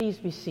Please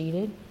be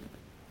seated.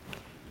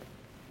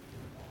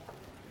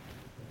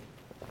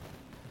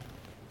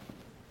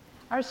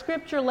 Our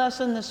scripture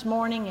lesson this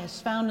morning is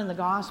found in the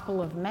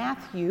Gospel of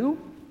Matthew.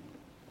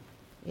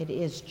 It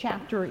is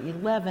chapter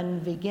 11,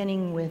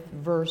 beginning with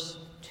verse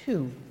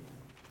 2.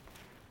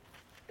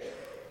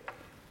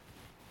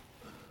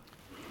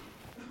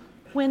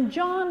 When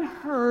John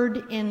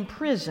heard in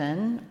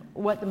prison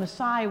what the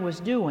Messiah was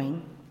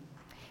doing,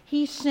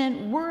 he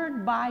sent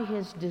word by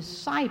his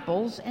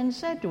disciples and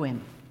said to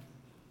him,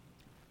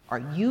 "Are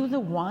you the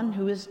one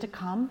who is to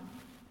come?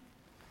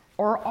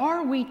 Or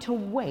are we to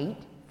wait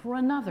for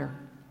another?"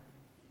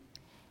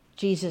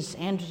 Jesus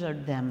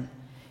answered them,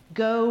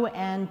 "Go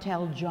and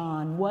tell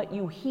John what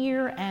you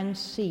hear and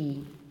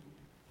see.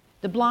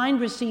 The blind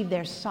receive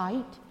their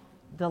sight,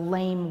 the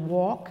lame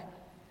walk,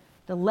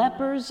 the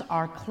lepers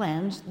are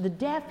cleansed, the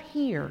deaf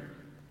hear,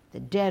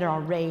 the dead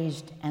are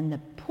raised, and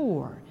the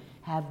poor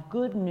have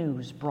good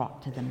news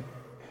brought to them.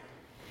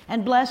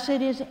 And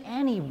blessed is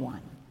anyone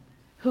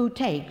who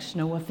takes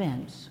no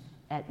offense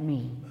at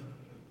me."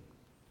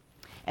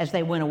 As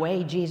they went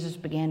away, Jesus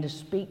began to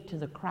speak to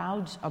the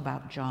crowds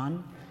about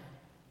John.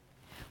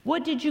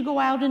 "What did you go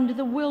out into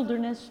the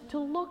wilderness to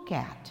look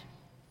at?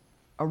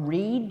 A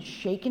reed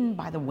shaken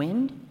by the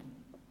wind?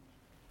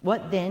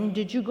 What then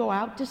did you go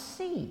out to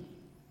see?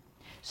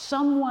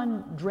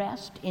 Someone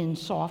dressed in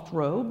soft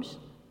robes?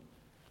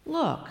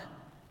 Look,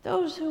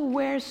 those who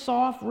wear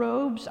soft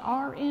robes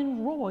are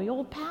in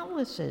royal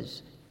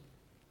palaces.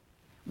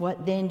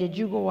 What then did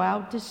you go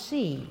out to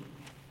see?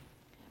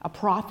 A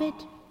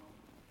prophet?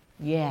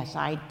 Yes,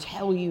 I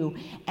tell you,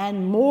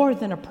 and more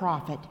than a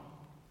prophet.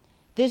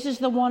 This is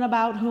the one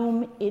about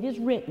whom it is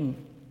written,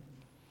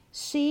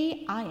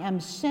 'See, I am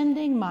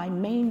sending my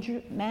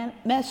messenger,'"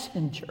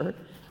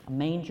 a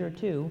manger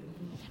too,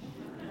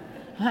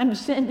 "I'm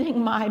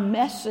sending my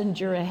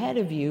messenger ahead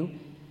of you,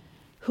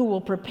 who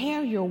will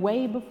prepare your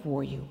way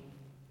before you.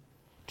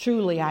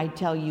 Truly, I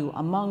tell you,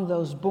 among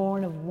those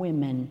born of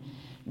women,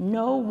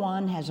 no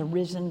one has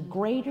arisen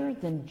greater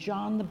than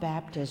John the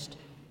Baptist,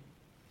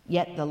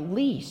 yet the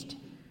least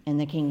in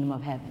the kingdom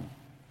of heaven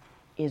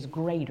is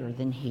greater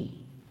than he."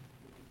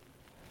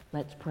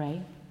 Let's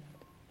pray.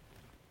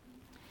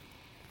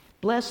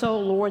 Bless, O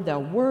Lord, the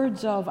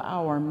words of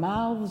our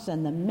mouths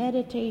and the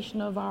meditation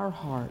of our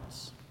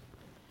hearts.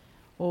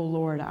 O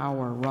Lord,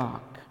 our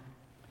rock,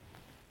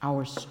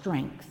 our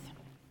strength,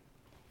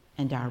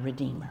 and our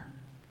Redeemer.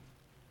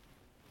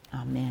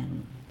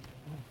 Amen.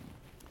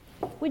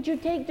 Would you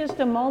take just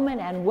a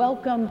moment and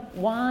welcome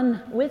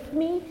Juan with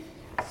me?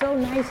 So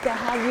nice to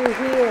have you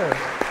here.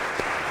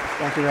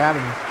 Thank you for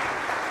having me.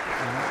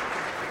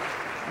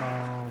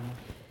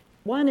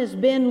 Juan has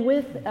been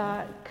with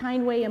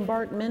Kindway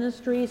Embark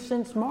Ministries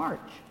since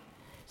March.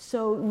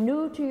 So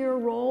new to your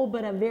role,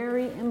 but a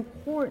very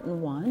important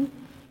one,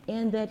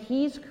 in that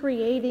he's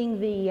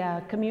creating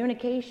the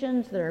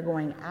communications that are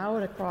going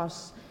out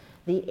across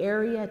the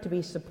area to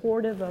be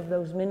supportive of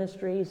those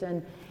ministries,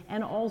 and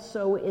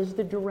also is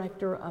the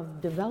director of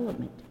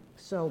development.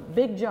 So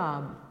big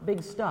job,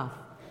 big stuff.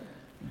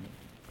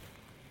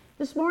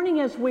 This morning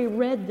as we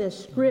read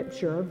this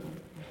scripture,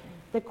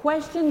 the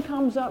question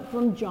comes up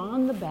from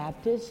John the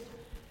Baptist,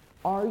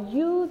 "Are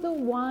you the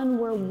one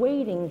we're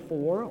waiting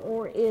for,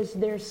 or is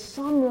there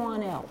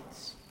someone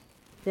else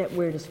that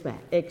we're to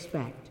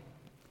expect?"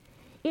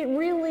 It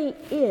really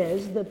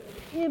is the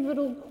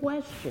pivotal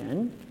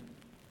question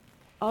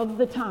of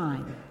the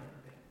time.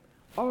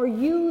 Are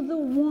you the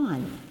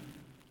one?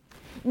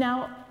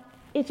 Now,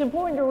 it's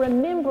important to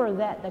remember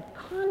that the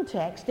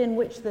context in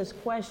which this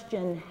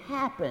question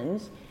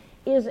happens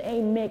is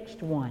a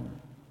mixed one.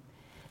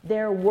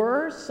 There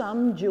were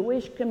some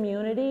Jewish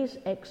communities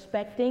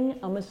expecting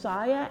a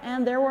Messiah,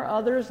 and there were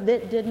others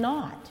that did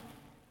not.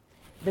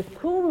 The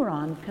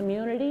Qumran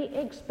community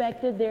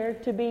expected there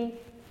to be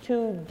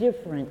two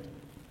different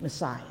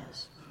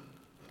Messiahs.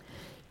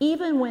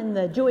 Even when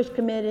the Jewish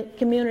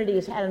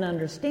communities had an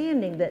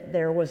understanding that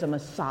there was a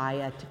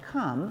Messiah to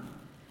come,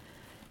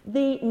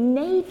 the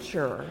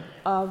nature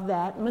of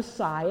that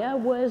Messiah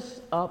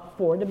was up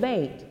for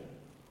debate.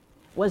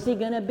 Was he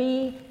going to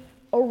be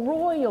a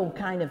royal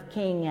kind of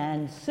king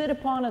and sit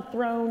upon a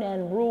throne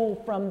and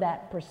rule from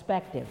that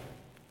perspective?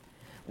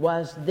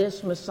 Was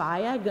this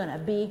Messiah going to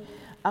be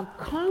a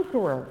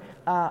conqueror,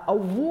 a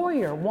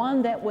warrior,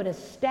 one that would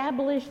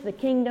establish the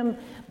kingdom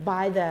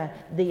by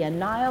the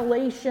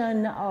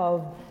annihilation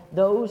of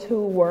those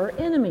who were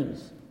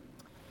enemies?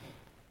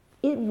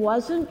 It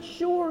wasn't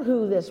sure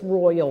who this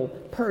royal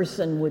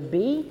person would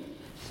be,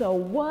 so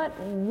what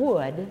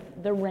would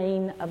the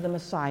reign of the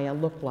Messiah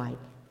look like?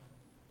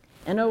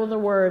 In other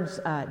words,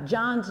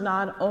 John's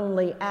not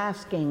only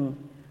asking,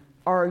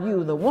 "Are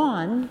you the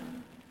one?"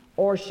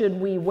 or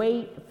 "Should we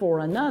wait for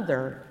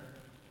another?"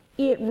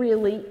 It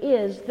really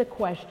is the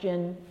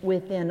question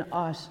within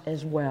us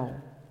as well.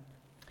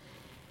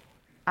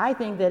 I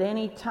think that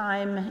any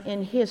time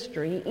in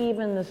history,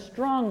 even the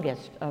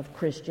strongest of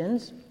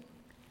Christians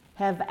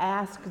have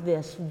asked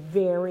this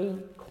very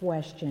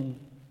question.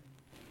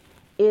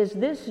 Is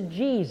this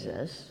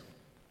Jesus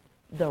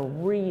the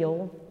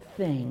real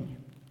thing?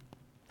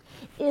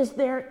 Is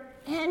there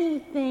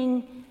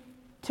anything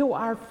to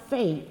our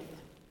faith?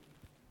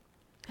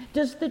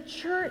 Does the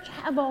church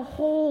have a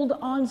hold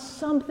on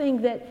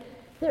something that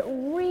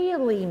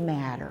really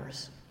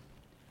matters?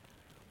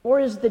 Or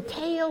is the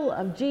tale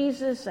of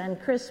Jesus and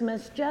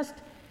Christmas just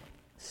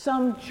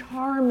some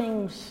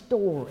charming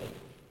story?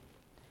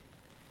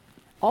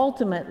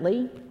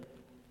 Ultimately,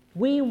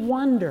 we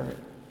wonder,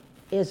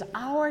 is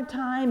our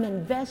time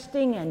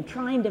investing and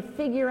trying to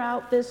figure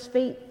out this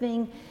fate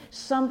thing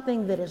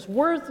something that is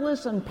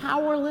worthless and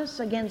powerless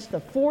against the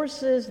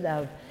forces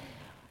of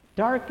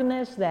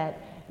darkness that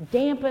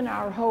dampen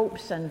our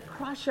hopes and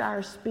crush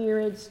our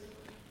spirits?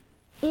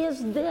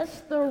 Is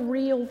this the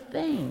real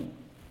thing?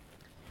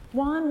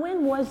 Juan,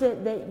 when was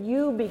it that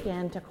you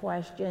began to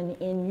question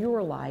in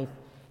your life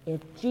if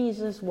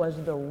Jesus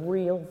was the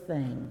real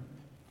thing?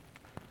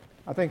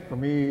 I think for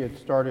me, it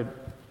started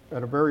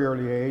at a very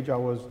early age. I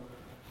was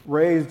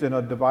raised in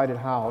a divided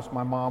house.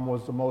 My mom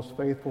was the most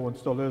faithful and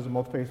still is the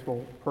most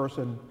faithful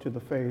person to the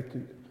faith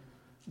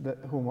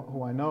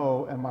who I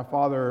know, and my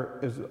father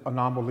is a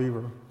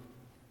non-believer.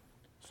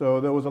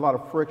 So there was a lot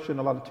of friction,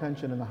 a lot of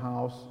tension in the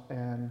house,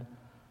 and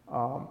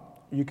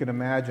you can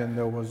imagine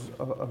there was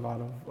a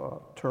lot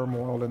of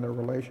turmoil in their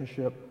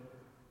relationship.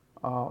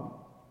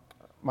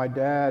 My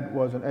dad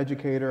was an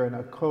educator and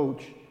a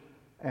coach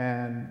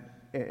and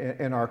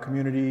in our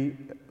community,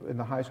 in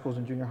the high schools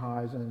and junior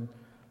highs, and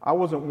I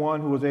wasn't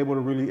one who was able to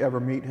really ever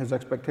meet his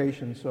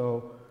expectations,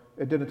 so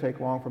it didn't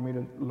take long for me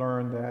to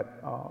learn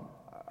that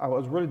I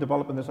was really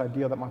developing this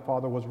idea that my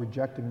father was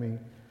rejecting me.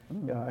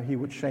 He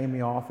would shame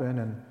me often,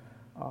 and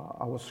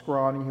I was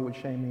scrawny, he would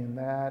shame me in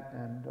that,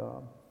 and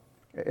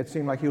it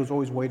seemed like he was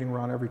always waiting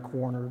around every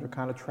corner to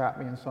kind of trap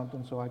me in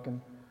something so I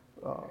can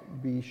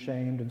be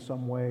shamed in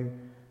some way.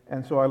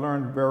 And so I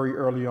learned very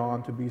early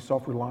on to be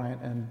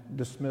self-reliant and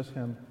dismiss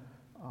him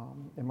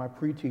in my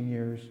preteen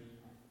years.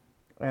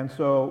 And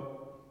so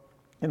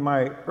in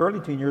my early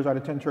teen years, I'd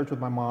attend church with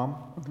my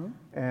mom,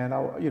 and I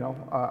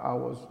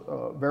was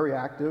very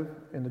active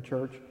in the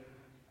church.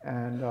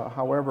 And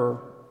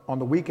however, on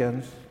the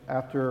weekends,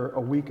 after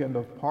a weekend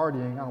of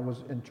partying, I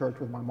was in church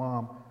with my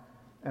mom.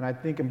 And I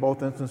think in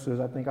both instances,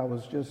 I think I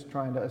was just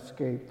trying to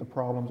escape the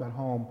problems at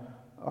home.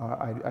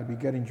 I'd be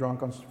getting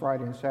drunk on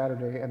Friday and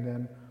Saturday, and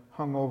then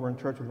hung over in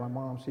church with my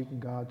mom, seeking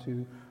God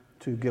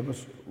to give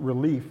us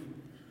relief.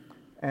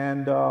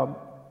 And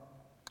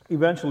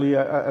eventually,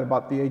 at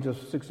about the age of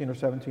 16 or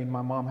 17,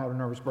 my mom had a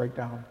nervous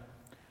breakdown.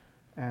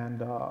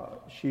 And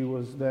she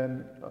was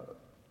then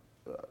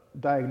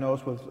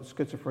diagnosed with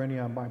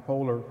schizophrenia and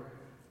bipolar.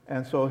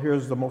 And so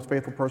here's the most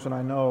faithful person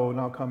I know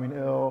now coming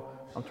ill.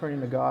 I'm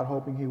turning to God,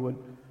 hoping he would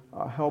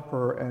help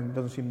her, and it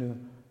doesn't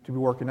seem to be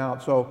working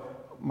out. So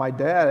my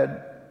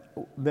dad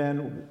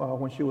then,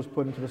 when she was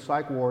put into the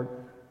psych ward,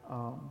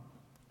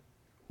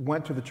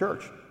 went to the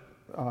church,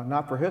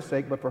 not for his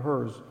sake, but for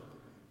hers.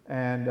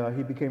 And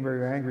he became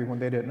very angry when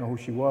they didn't know who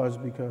she was,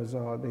 because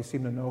they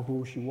seemed to know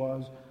who she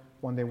was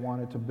when they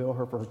wanted to bill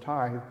her for her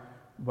tithe,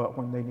 but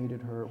when we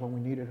needed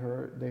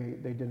her,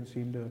 they didn't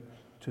seem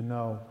to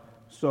know.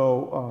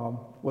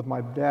 So with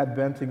my dad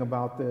venting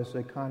about this,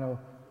 it kind of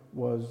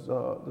was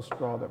the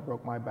straw that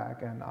broke my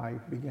back, and I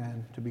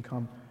began to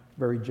become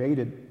very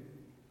jaded.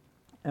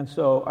 And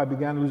so I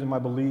began losing my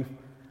belief.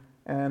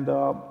 And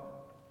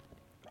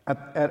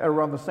at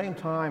around the same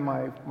time,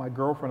 my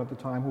girlfriend at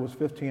the time, who was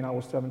 15, I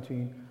was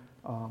 17,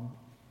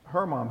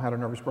 her mom had a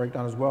nervous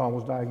breakdown as well and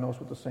was diagnosed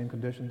with the same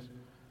conditions.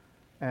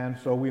 And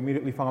so we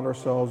immediately found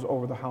ourselves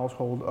over the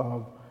household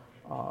of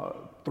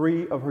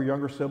 3 of her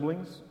younger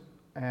siblings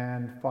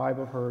and 5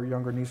 of her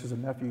younger nieces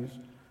and nephews.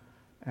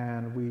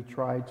 And we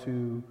tried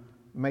to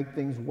make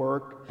things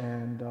work,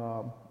 and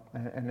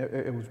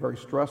it was very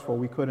stressful.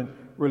 We couldn't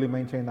really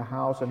maintain the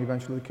house, and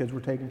eventually the kids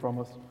were taken from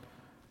us.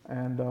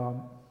 And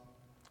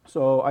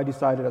so I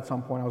decided at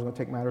some point I was going to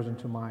take matters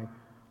into my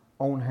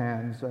own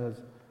hands,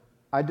 as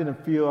I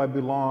didn't feel I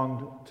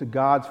belonged to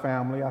God's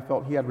family. I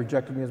felt he had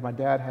rejected me as my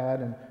dad had,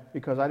 and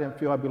because I didn't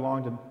feel I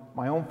belonged to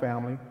my own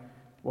family,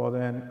 well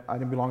then I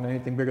didn't belong to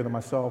anything bigger than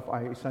myself.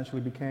 I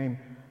essentially became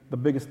the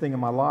biggest thing in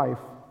my life.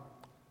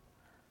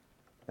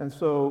 And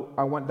so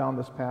I went down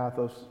this path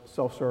of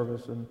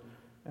self-service,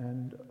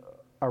 and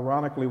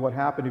ironically what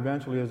happened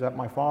eventually is that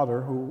my father,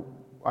 who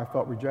I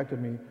felt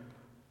rejected me,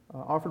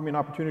 offered me an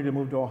opportunity to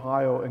move to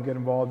Ohio and get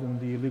involved in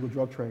the illegal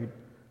drug trade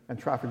and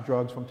traffic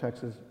drugs from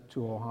Texas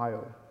to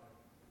Ohio.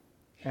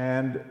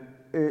 And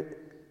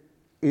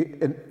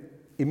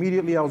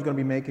immediately I was going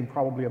to be making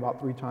probably about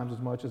 3 times as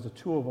much as the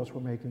 2 of us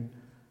were making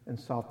in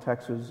South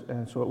Texas.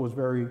 And so it was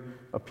very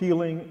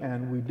appealing,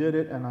 and we did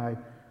it, and I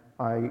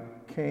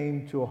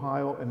came to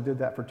Ohio and did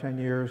that for 10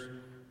 years,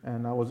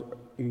 and I was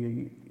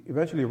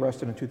eventually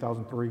arrested in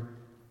 2003.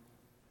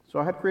 So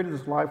I had created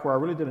this life where I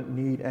really didn't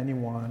need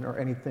anyone or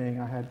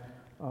anything. I had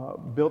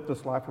built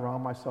this life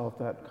around myself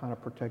that kind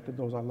of protected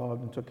those I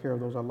loved and took care of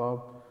those I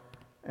loved.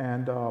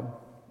 And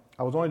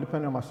I was only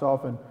dependent on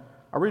myself, and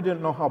I really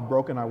didn't know how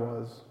broken I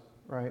was,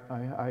 right?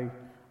 I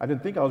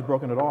didn't think I was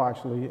broken at all,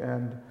 actually.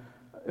 And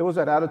it was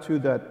that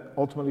attitude that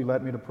ultimately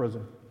led me to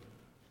prison,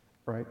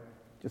 right?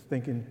 Just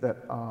thinking that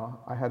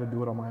I had to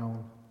do it on my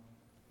own.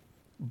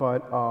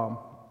 But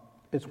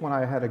it's when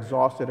I had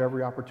exhausted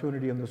every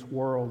opportunity in this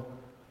world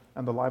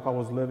and the life I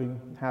was living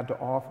had to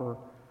offer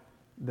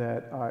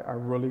that I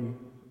really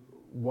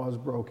was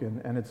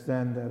broken. And it's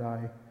then that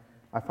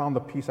I found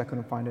the peace I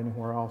couldn't find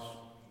anywhere else.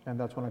 And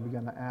that's when I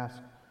began to ask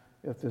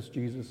if this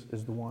Jesus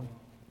is the one.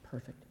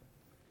 Perfect.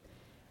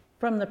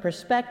 From the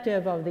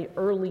perspective of the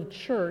early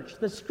church,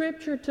 the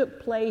scripture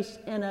took place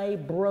in a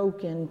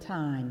broken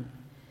time.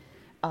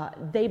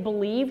 They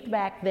believed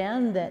back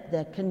then that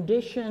the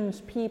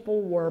conditions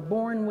people were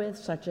born with,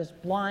 such as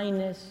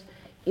blindness,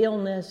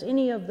 illness,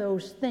 any of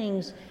those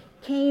things,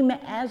 came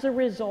as a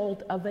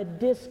result of a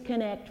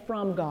disconnect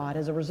from God,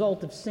 as a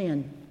result of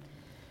sin.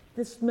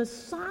 This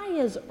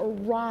Messiah's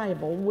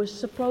arrival was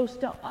supposed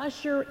to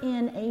usher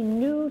in a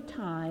new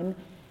time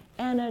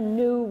and a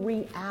new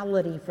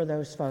reality for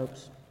those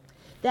folks.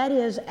 That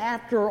is,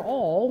 after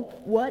all,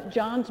 what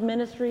John's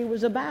ministry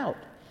was about,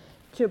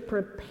 to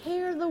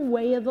prepare the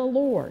way of the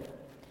Lord.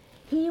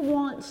 He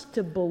wants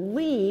to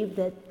believe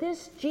that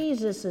this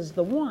Jesus is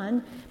the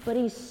one, but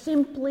he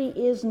simply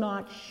is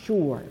not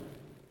sure.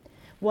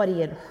 What he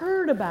had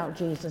heard about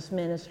Jesus'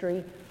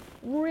 ministry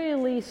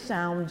really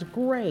sounds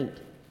great.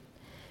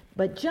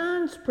 But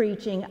John's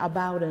preaching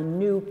about a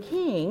new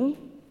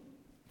king,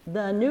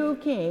 the new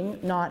king,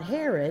 not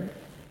Herod,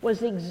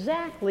 was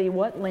exactly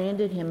what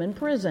landed him in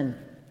prison.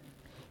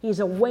 He's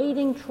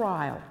awaiting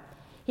trial.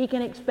 He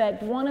can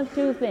expect one of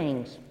two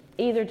things,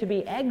 either to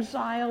be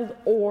exiled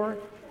or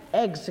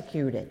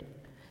executed.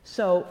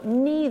 So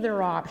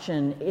neither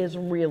option is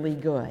really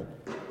good.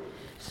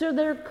 So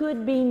there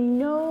could be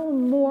no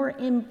more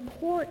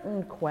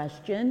important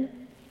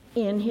question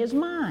in his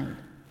mind.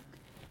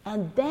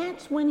 And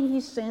that's when he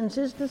sends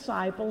his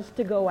disciples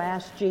to go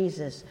ask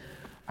Jesus,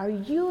 are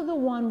you the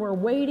one we're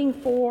waiting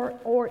for,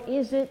 or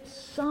is it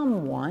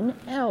someone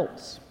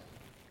else?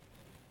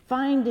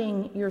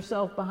 Finding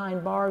yourself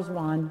behind bars,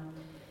 Juan,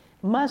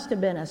 must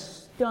have been a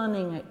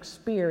stunning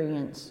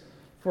experience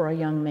for a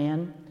young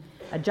man.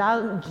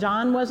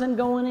 John wasn't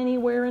going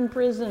anywhere in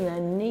prison,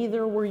 and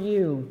neither were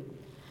you.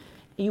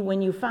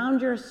 When you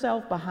found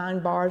yourself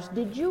behind bars,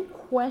 did you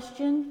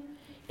question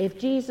if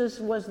Jesus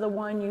was the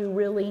one you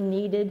really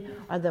needed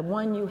or the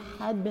one you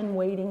had been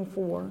waiting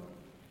for?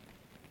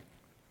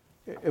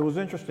 It was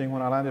interesting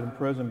when I landed in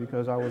prison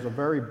because I was a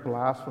very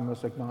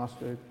blasphemous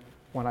agnostic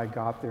when I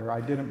got there.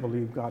 I didn't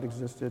believe God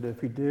existed. If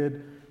he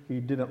did, he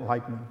didn't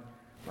like me,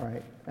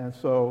 right? And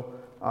so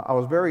I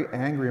was very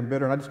angry and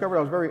bitter. And I discovered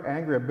I was very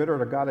angry and bitter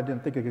at a God I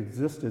didn't think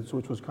existed,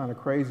 which was kind of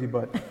crazy.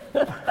 But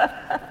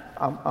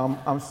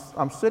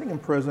I'm sitting in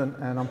prison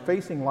and I'm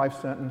facing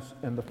life sentence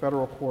in the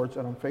federal courts,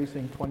 and I'm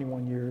facing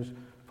 21 years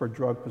for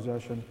drug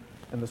possession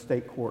in the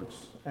state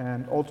courts.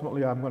 And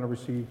ultimately, I'm going to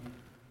receive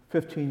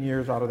 15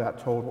 years out of that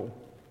total.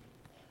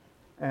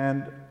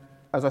 And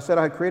as I said,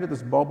 I had created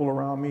this bubble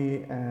around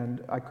me,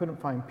 and I couldn't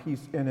find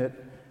peace in it,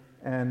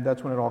 and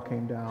that's when it all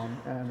came down.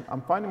 And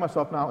I'm finding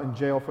myself now in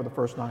jail for the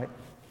first night,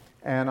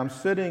 and I'm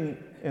sitting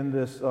in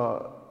this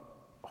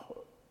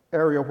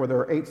area where there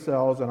are 8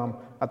 cells, and I'm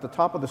at the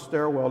top of the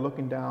stairwell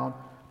looking down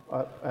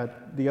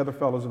at the other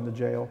fellows in the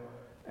jail,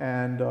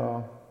 and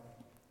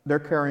they're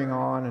carrying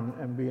on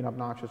and being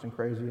obnoxious and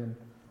crazy, and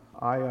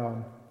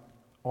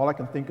all I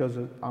can think of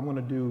is I'm going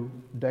to do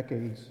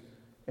decades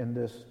in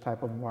this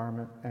type of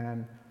environment.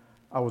 And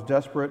I was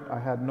desperate. I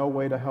had no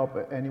way to help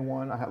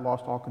anyone. I had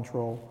lost all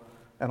control.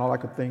 And all I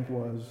could think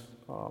was,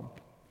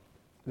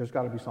 there's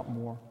got to be something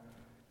more.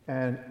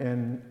 And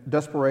in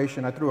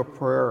desperation, I threw a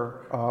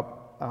prayer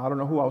up. I don't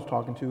know who I was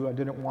talking to. I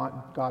didn't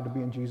want God to be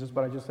in Jesus,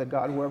 but I just said,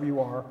 God, whoever you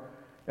are,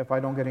 if I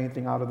don't get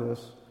anything out of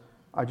this,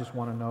 I just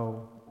want to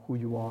know who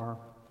you are.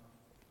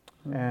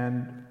 Mm-hmm.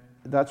 And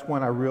that's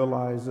when I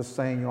realized this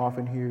saying you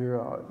often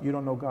hear, you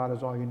don't know God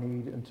is all you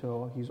need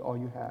until he's all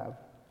you have.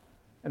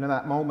 And in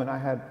that moment, I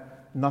had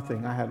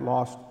nothing. I had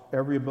lost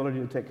every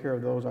ability to take care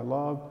of those I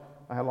loved.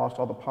 I had lost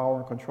all the power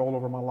and control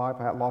over my life.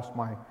 I had lost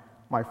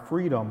my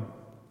freedom.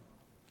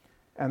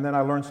 And then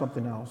I learned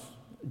something else.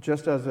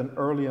 Just as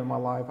early in my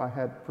life, I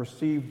had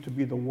perceived to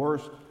be the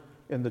worst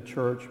in the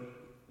church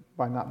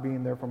by not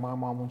being there for my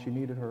mom when she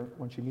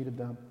needed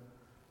them.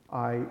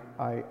 I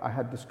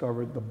had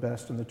discovered the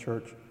best in the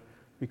church.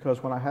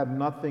 Because when I had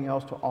nothing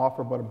else to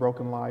offer but a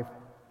broken life,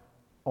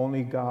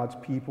 only God's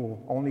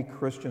people, only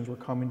Christians were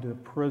coming to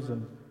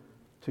prison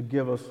to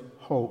give us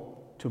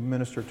hope, to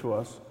minister to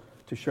us,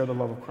 to share the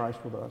love of Christ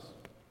with us.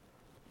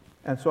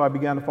 And so I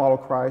began to follow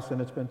Christ,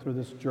 and it's been through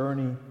this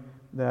journey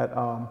that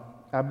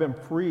I've been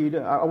freed.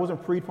 I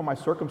wasn't freed from my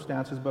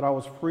circumstances, but I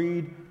was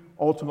freed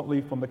ultimately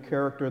from the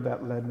character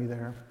that led me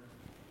there.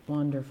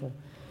 Wonderful.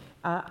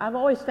 I've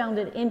always found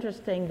it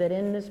interesting that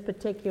in this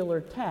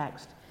particular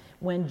text,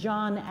 when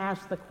John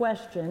asks the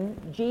question,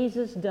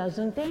 Jesus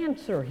doesn't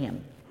answer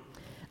him.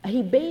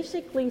 He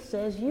basically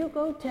says, you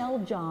go tell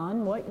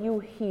John what you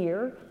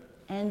hear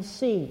and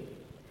see.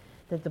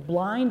 that the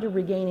blind are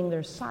regaining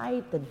their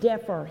sight, the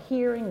deaf are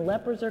hearing,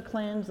 lepers are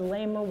cleansed, the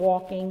lame are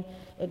walking,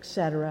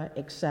 etc.,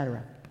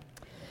 etc.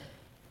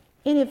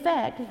 In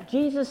effect,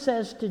 Jesus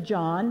says to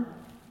John,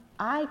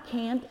 I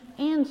can't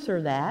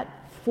answer that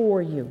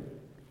for you.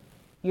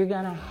 You're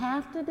going to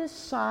have to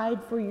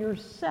decide for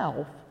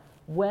yourself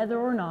whether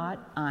or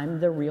not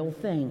I'm the real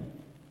thing.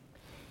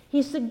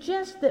 He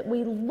suggests that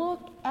we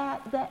look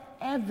at the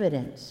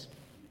evidence.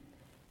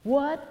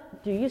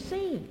 What do you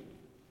see?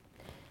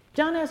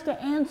 John has to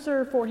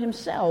answer for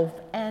himself,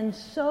 and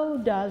so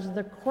does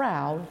the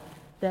crowd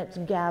that's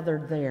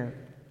gathered there.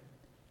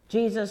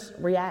 Jesus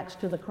reacts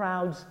to the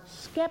crowd's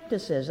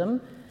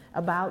skepticism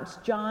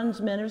about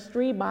John's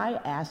ministry by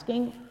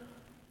asking,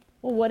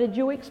 well, what did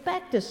you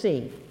expect to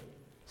see?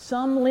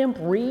 Some limp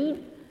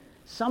reed?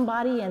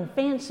 Somebody in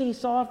fancy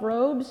soft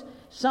robes?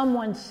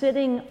 Someone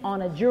sitting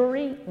on a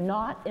jury,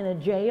 not in a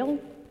jail?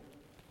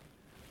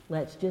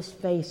 Let's just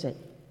face it.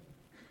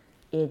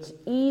 It's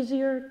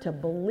easier to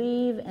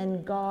believe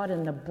in God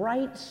in the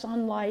bright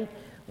sunlight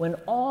when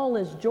all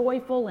is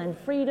joyful and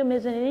freedom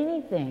isn't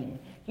anything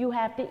you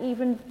have to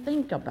even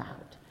think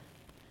about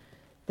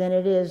than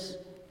it is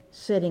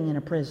sitting in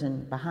a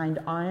prison behind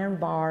iron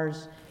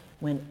bars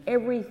when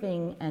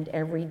everything and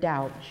every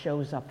doubt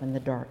shows up in the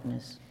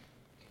darkness.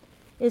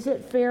 Is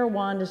it fair,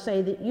 Juan, to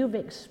say that you've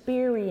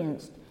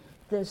experienced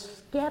the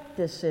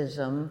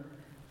skepticism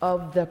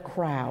of the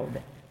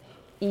crowd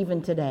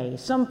even today?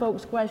 Some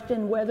folks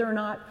question whether or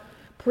not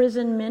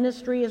prison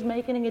ministry is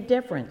making a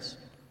difference.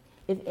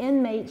 If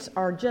inmates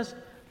are just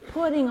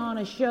putting on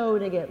a show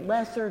to get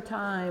lesser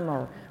time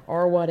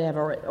or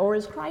whatever, or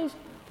is Christ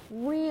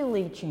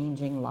really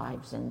changing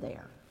lives in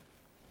there?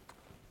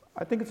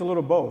 I think it's a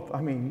little both.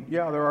 I mean,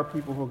 yeah, there are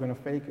people who are going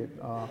to fake it.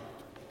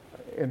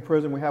 In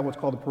prison, we have what's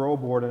called the parole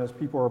board, and as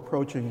people are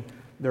approaching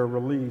their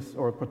release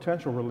or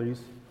potential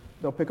release,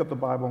 they'll pick up the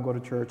Bible and go to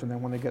church, and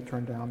then when they get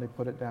turned down, they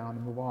put it down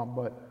and move on.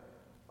 But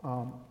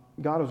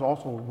God is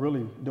also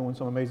really doing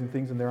some amazing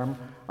things in there.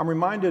 I'm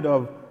reminded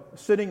of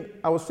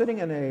I was sitting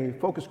in a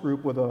focus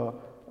group with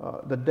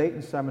the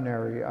Dayton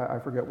Seminary. I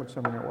forget which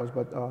seminary it was,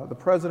 but the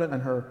president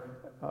and her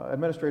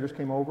administrators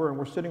came over, and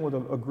we're sitting with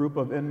a group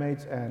of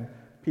inmates and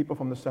people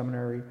from the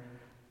seminary.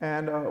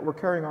 And we're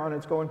carrying on,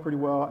 it's going pretty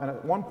well. And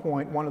at one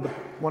point, one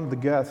of the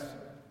guests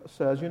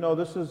says, you know,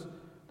 this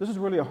is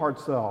really a hard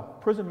sell.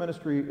 Prison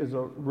ministry is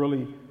a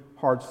really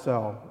hard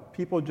sell.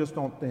 People just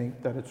don't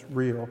think that it's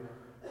real.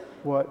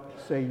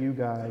 What say you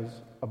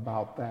guys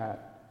about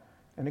that?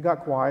 And it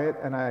got quiet,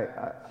 and I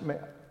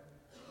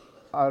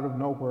out of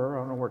nowhere, I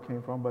don't know where it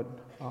came from, but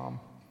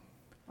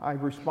I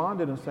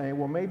responded in saying,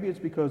 well, maybe it's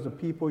because the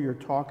people you're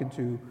talking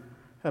to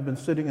have been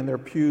sitting in their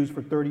pews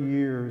for 30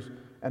 years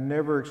and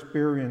never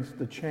experienced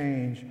the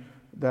change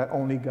that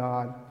only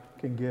God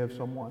can give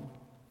someone.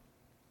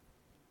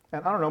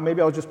 And I don't know,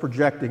 maybe I was just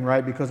projecting,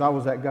 right? Because I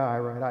was that guy,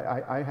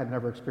 right? I had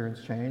never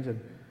experienced change,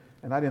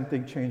 and I didn't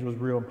think change was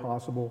real and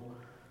possible.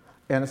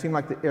 And it seemed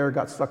like the air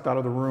got sucked out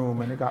of the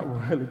room, and it got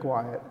really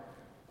quiet.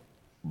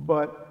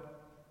 But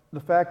the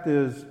fact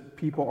is,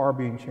 people are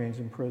being changed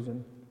in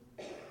prison.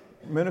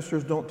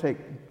 Ministers don't take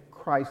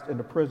Christ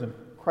into prison.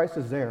 Christ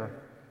is there.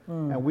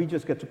 And we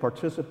just get to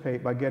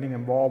participate by getting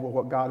involved with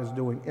what God is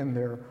doing in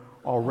there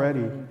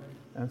already.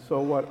 And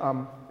so what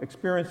I'm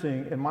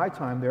experiencing in my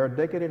time there, a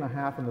decade and a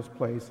half in this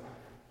place,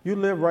 you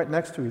live right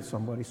next to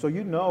somebody. So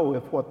you know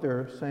if what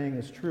they're saying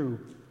is true.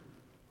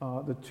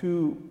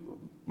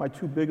 My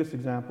two biggest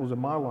examples in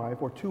my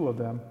life, or two of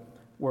them,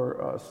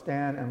 were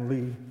Stan and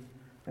Lee.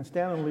 And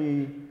Stan and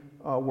Lee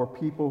were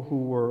people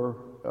who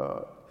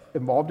were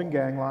involved in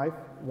gang life.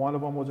 One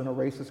of them was in a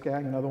racist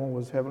gang. Another one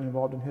was heavily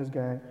involved in his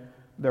gang.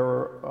 They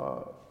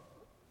were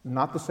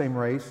not the same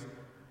race.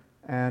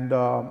 And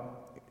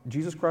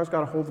Jesus Christ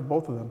got a hold of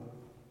both of them.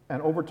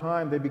 And over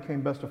time, they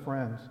became best of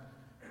friends.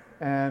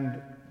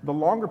 And the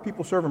longer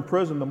people serve in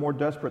prison, the more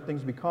desperate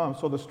things become.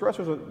 So the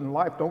stressors in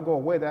life don't go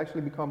away. They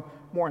actually become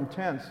more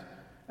intense.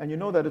 And you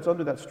know that it's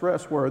under that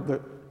stress where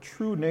the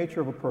true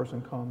nature of a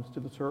person comes to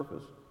the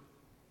surface.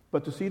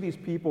 But to see these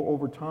people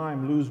over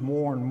time lose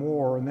more and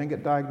more and then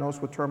get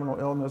diagnosed with terminal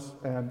illness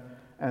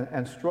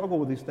and struggle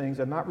with these things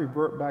and not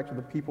revert back to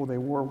the people they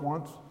were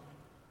once,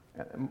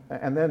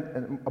 and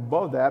then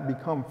above that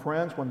become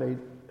friends when they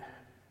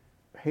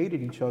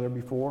hated each other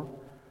before,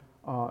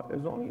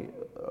 is only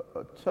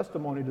a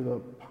testimony to the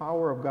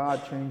power of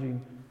God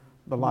changing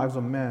the lives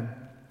of men.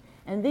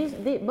 And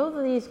both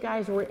of these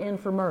guys were in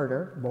for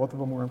murder. Both of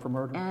them were in for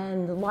murder.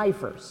 And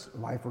lifers.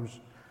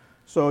 Lifers.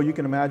 So you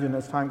can imagine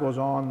as time goes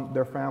on,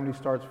 their family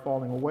starts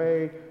falling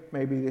away.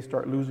 Maybe they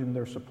start losing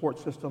their support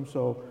system.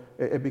 So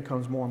it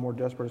becomes more and more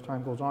desperate as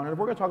time goes on. And if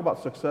we're going to talk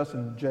about success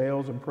in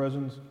jails and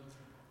prisons,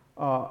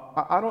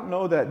 I don't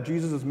know that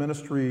Jesus'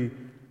 ministry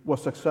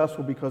was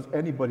successful because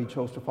anybody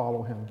chose to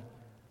follow him.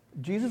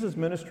 Jesus'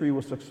 ministry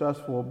was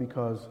successful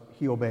because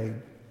he obeyed.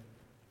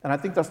 And I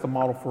think that's the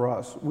model for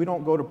us. We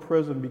don't go to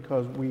prison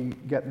because we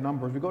get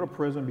numbers. We go to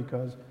prison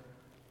because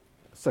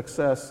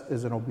success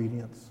is in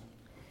obedience.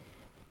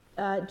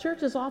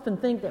 Churches often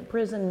think that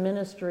prison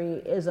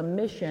ministry is a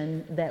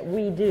mission that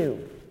we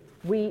do.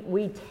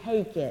 We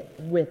take it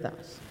with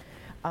us.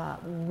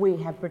 We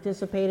have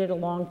participated a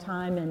long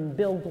time in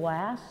Build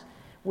Glass,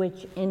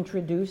 which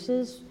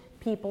introduces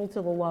people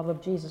to the love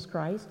of Jesus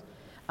Christ.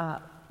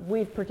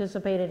 We've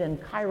participated in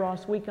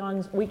Kairos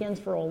weekends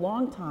for a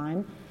long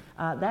time.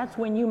 That's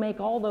when you make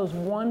all those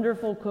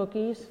wonderful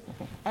cookies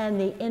and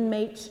the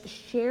inmates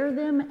share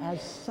them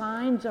as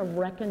signs of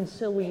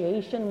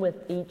reconciliation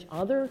with each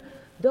other.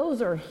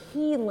 Those are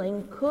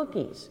healing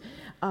cookies.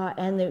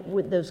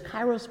 Those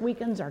Kairos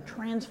weekends are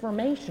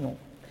transformational.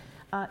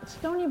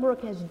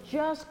 Stonybrook has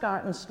just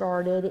gotten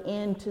started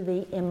into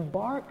the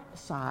Embark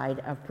side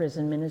of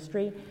prison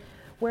ministry,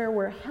 where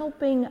we're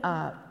helping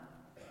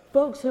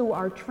folks who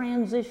are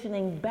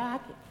transitioning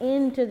back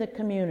into the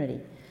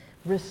community,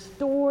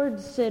 restored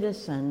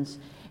citizens,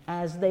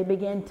 as they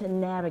begin to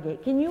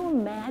navigate. Can you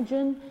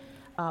imagine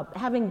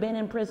having been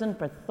in prison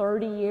for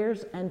 30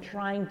 years and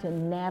trying to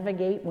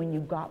navigate when you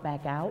got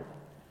back out?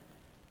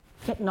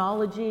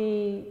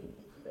 Technology,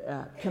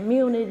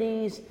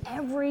 communities,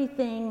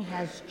 everything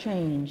has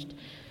changed.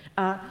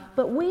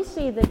 But we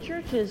see the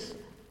church's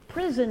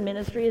prison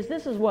ministry as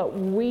this is what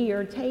we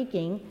are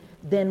taking,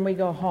 then we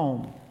go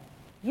home.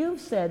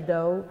 You've said,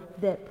 though,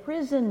 that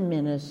prison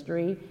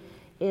ministry,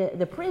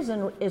 the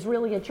prison is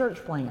really a church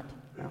plant,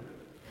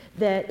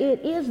 that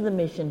it is the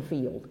mission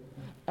field,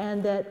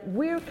 and that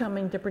we're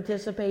coming to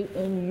participate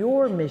in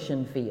your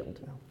mission field.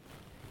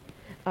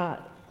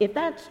 If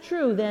that's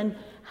true, then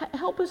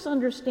help us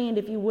understand,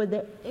 if you would,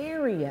 the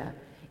area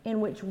in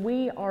which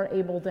we are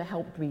able to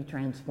help be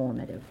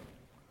transformative.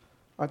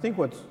 I think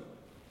where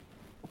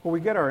we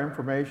get our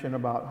information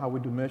about how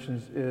we do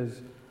missions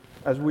is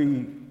as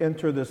we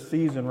enter this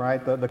season,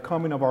 right? The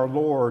coming of our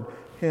Lord,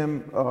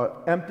 Him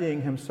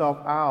emptying Himself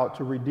out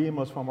to redeem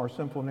us from our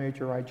sinful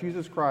nature, right?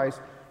 Jesus Christ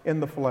in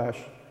the flesh,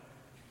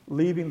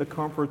 leaving the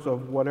comforts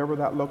of whatever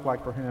that looked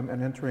like for Him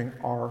and entering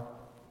our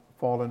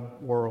fallen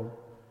world.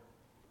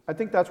 I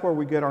think that's where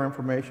we get our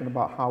information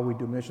about how we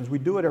do missions. We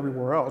do it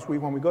everywhere else.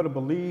 When we go to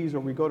Belize or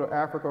we go to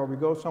Africa or we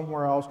go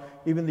somewhere else,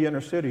 even the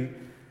inner city,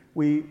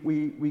 we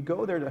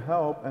go there to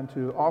help and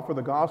to offer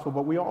the gospel,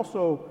 but we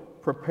also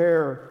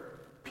prepare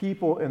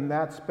people in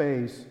that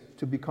space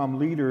to become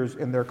leaders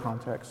in their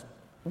context.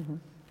 Mm-hmm.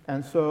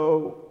 And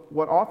so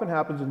what often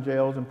happens in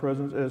jails and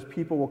prisons is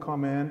people will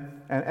come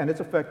in, and it's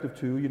effective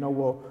too. You know,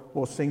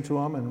 we'll sing to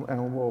them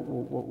and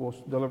we'll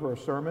deliver a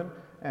sermon,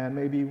 and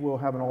maybe we'll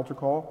have an altar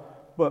call.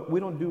 But we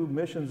don't do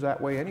missions that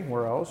way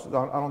anywhere else. I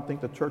don't think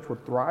the church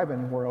would thrive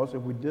anywhere else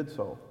if we did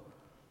so.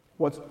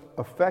 What's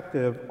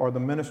effective are the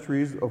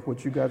ministries of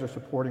which you guys are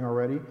supporting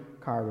already,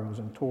 Kairos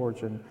and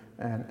Torch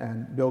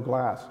and Build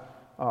Glass,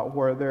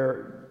 where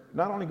they're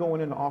not only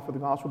going in to offer the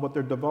gospel, but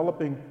they're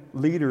developing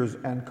leaders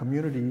and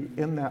community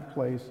in that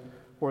place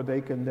where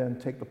they can then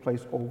take the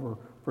place over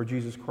for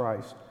Jesus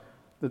Christ.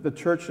 That the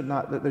church should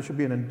not, there should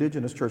be an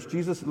indigenous church.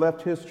 Jesus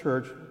left His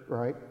church,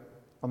 right,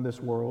 on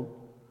this world,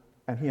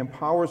 and He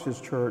empowers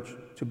His church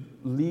to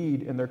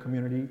lead in their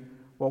community.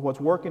 Well, what's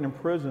working in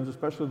prisons,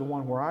 especially the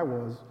one where I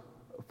was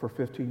for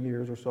 15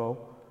 years or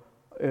so,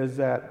 is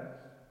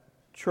that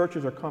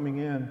churches are coming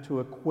in to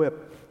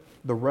equip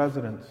the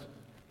residents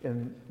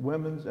in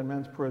women's and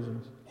men's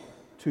prisons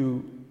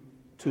to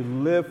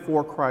live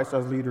for Christ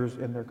as leaders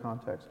in their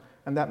context.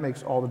 And that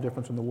makes all the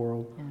difference in the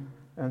world.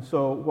 Yeah. And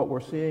so what we're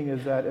seeing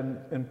is that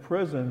in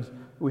prisons,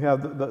 we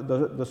have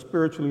the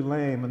spiritually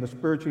lame and the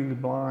spiritually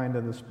blind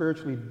and the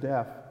spiritually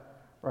deaf,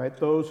 right?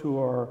 Those who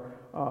are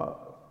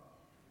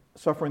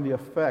suffering the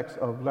effects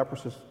of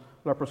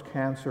leprous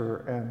cancer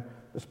and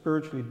the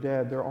spiritually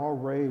dead, they're all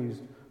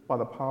raised by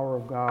the power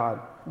of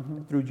God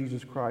through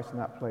Jesus Christ in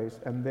that place.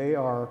 And they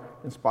are,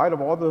 in spite of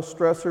all the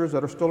stressors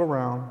that are still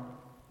around,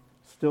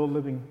 still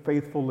living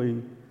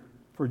faithfully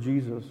for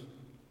Jesus.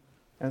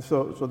 And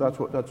so that's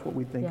what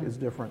we think is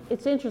different.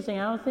 It's interesting.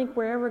 I'm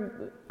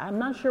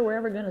not sure we're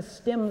ever going to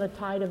stem the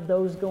tide of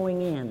those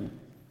going in.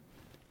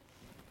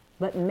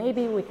 But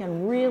maybe we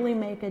can really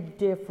make a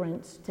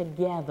difference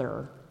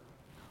together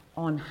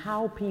on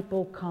how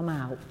people come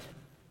out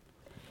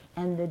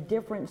and the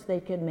difference they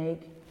could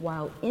make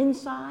while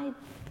inside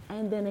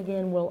and then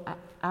again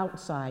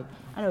outside.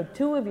 I know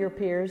 2 of your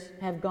peers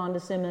have gone to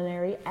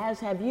seminary, as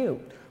have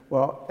you.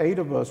 Well, 8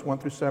 of us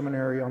went through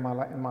seminary in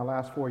my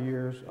last 4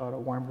 years at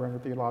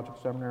Weinberger Theological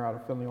Seminary out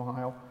of Findlay,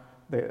 Ohio.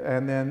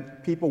 And then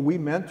people we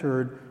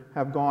mentored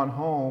have gone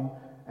home,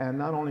 and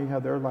not only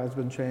have their lives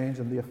been changed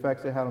and the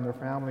effects they had on their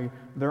family,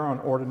 they're on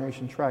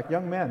ordination track.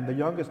 Young men, the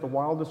youngest, the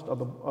wildest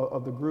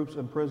of the groups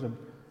in prison,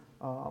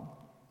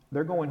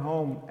 they're going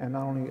home and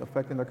not only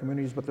affecting their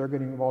communities, but they're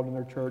getting involved in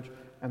their church,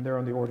 and they're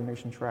on the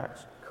ordination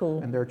tracks.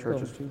 Cool. In their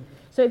churches too.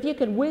 So if you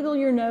could wiggle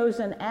your nose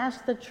and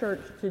ask the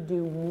church to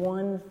do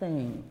one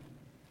thing,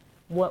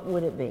 what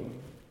would it be?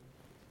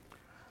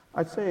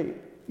 I'd say,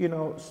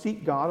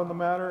 seek God on the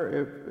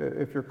matter.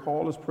 If your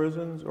call is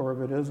prisons, or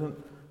if it isn't,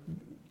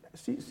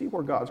 see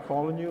where God's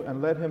calling you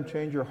and let Him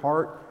change your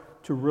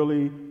heart to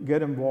really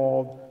get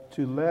involved,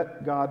 to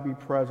let God be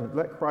present.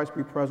 Let Christ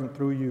be present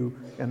through you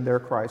in their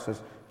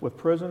crisis. With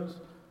prisons,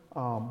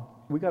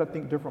 we got to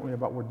think differently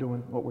about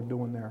what we're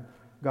doing there.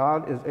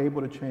 God is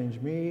able to change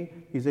me.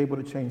 He's able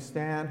to change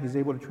Stan. He's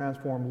able to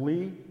transform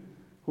Lee,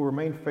 who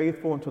remained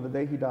faithful until the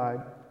day he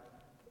died,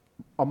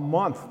 a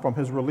month from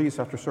his release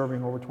after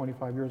serving over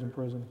 25 years in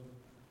prison.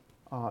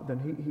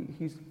 Then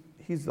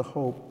he's the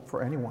hope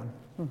for anyone.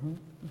 Mm-hmm,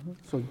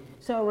 mm-hmm.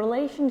 So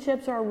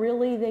relationships are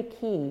really the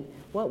key.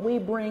 What we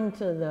bring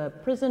to the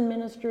prison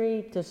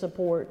ministry to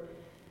support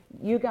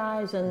you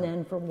guys, and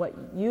then for what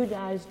you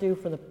guys do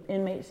for the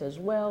inmates as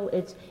well,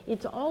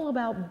 it's all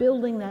about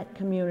building that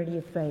community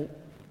of faith.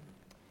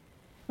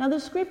 Now, the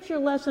scripture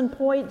lesson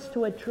points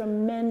to a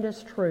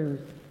tremendous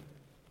truth.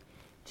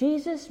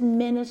 Jesus'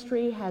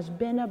 ministry has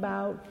been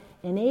about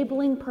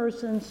enabling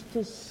persons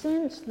to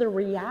sense the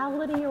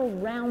reality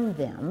around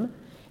them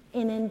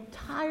in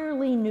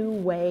entirely new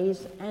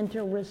ways and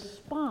to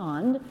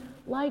respond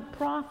like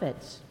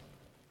prophets.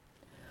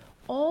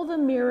 All the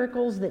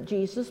miracles that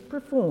Jesus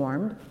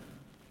performed,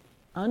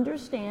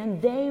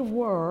 understand they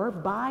were,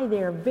 by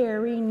their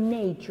very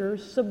nature,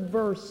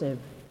 subversive.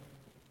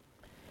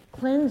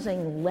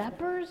 Cleansing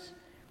lepers,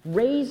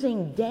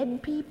 raising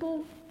dead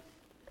people.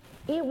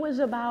 It was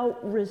about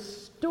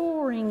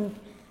restoring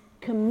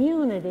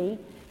community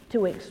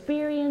to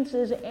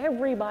experiences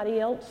everybody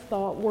else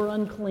thought were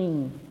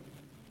unclean.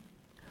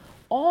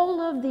 All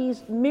of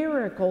these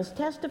miracles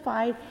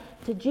testified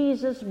to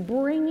Jesus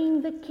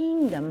bringing the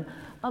kingdom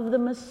of the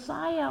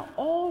Messiah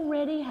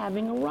already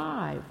having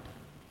arrived.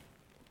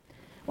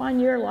 When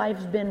your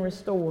life's been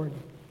restored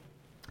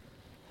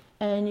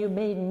and you've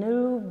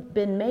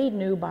been made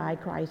new by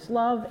Christ's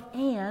love,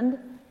 and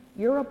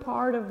you're a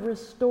part of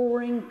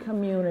restoring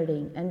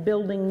community and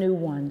building new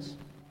ones.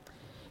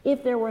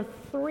 If there were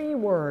 3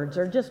 words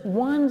or just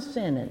one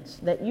sentence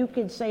that you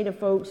could say to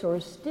folks who are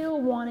still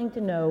wanting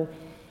to know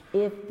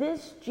if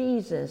this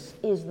Jesus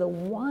is the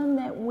one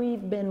that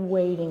we've been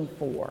waiting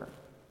for,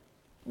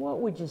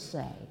 what would you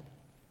say?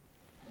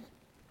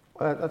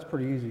 Well, that's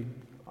pretty easy.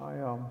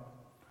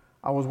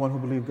 I was one who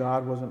believed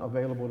God wasn't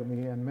available to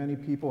me, and many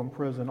people in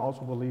prison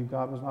also believed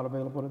God was not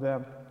available to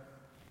them.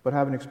 But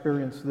having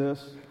experienced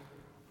this,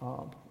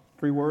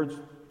 3 words,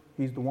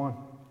 he's the one.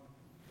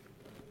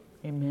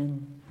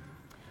 Amen.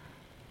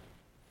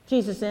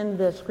 Jesus ended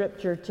the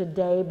scripture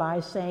today by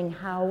saying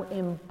how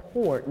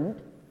important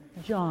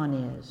John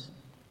is.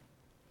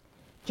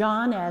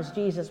 John, as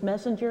Jesus'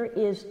 messenger,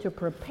 is to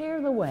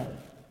prepare the way.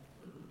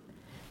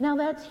 Now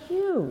that's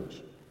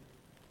huge.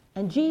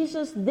 And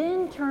Jesus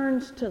then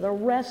turns to the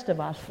rest of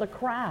us, the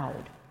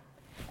crowd,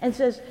 and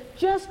says,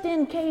 just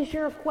in case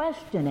you're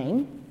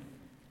questioning,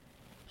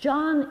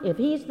 John, if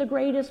he's the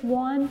greatest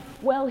one,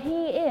 well,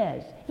 he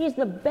is. He's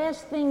the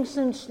best thing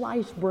since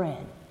sliced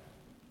bread.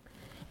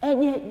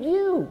 And yet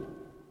you,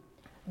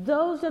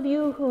 those of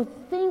you who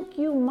think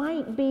you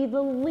might be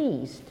the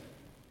least,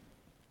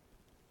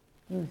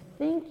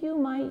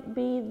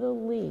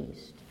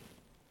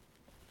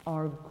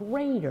 are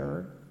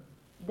greater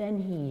than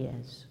he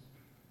is.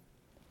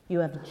 You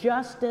have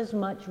just as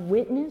much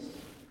witness,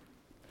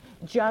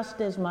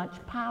 just as much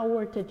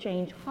power to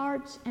change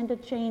hearts and to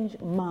change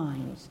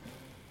minds.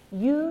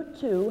 You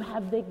too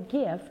have the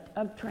gift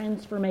of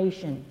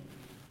transformation.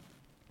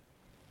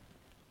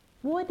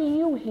 What do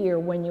you hear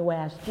when you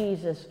ask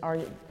Jesus, are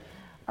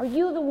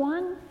you the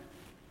one?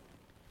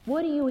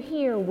 What do you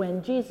hear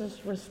when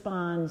Jesus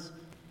responds,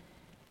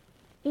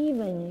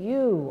 even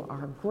you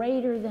are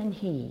greater than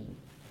he?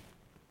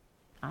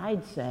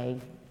 I'd say,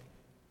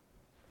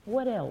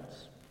 what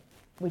else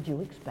would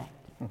you expect?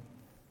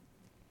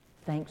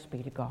 Thanks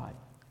be to God.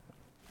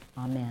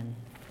 Amen.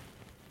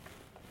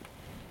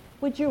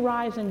 Would you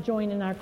rise and join in our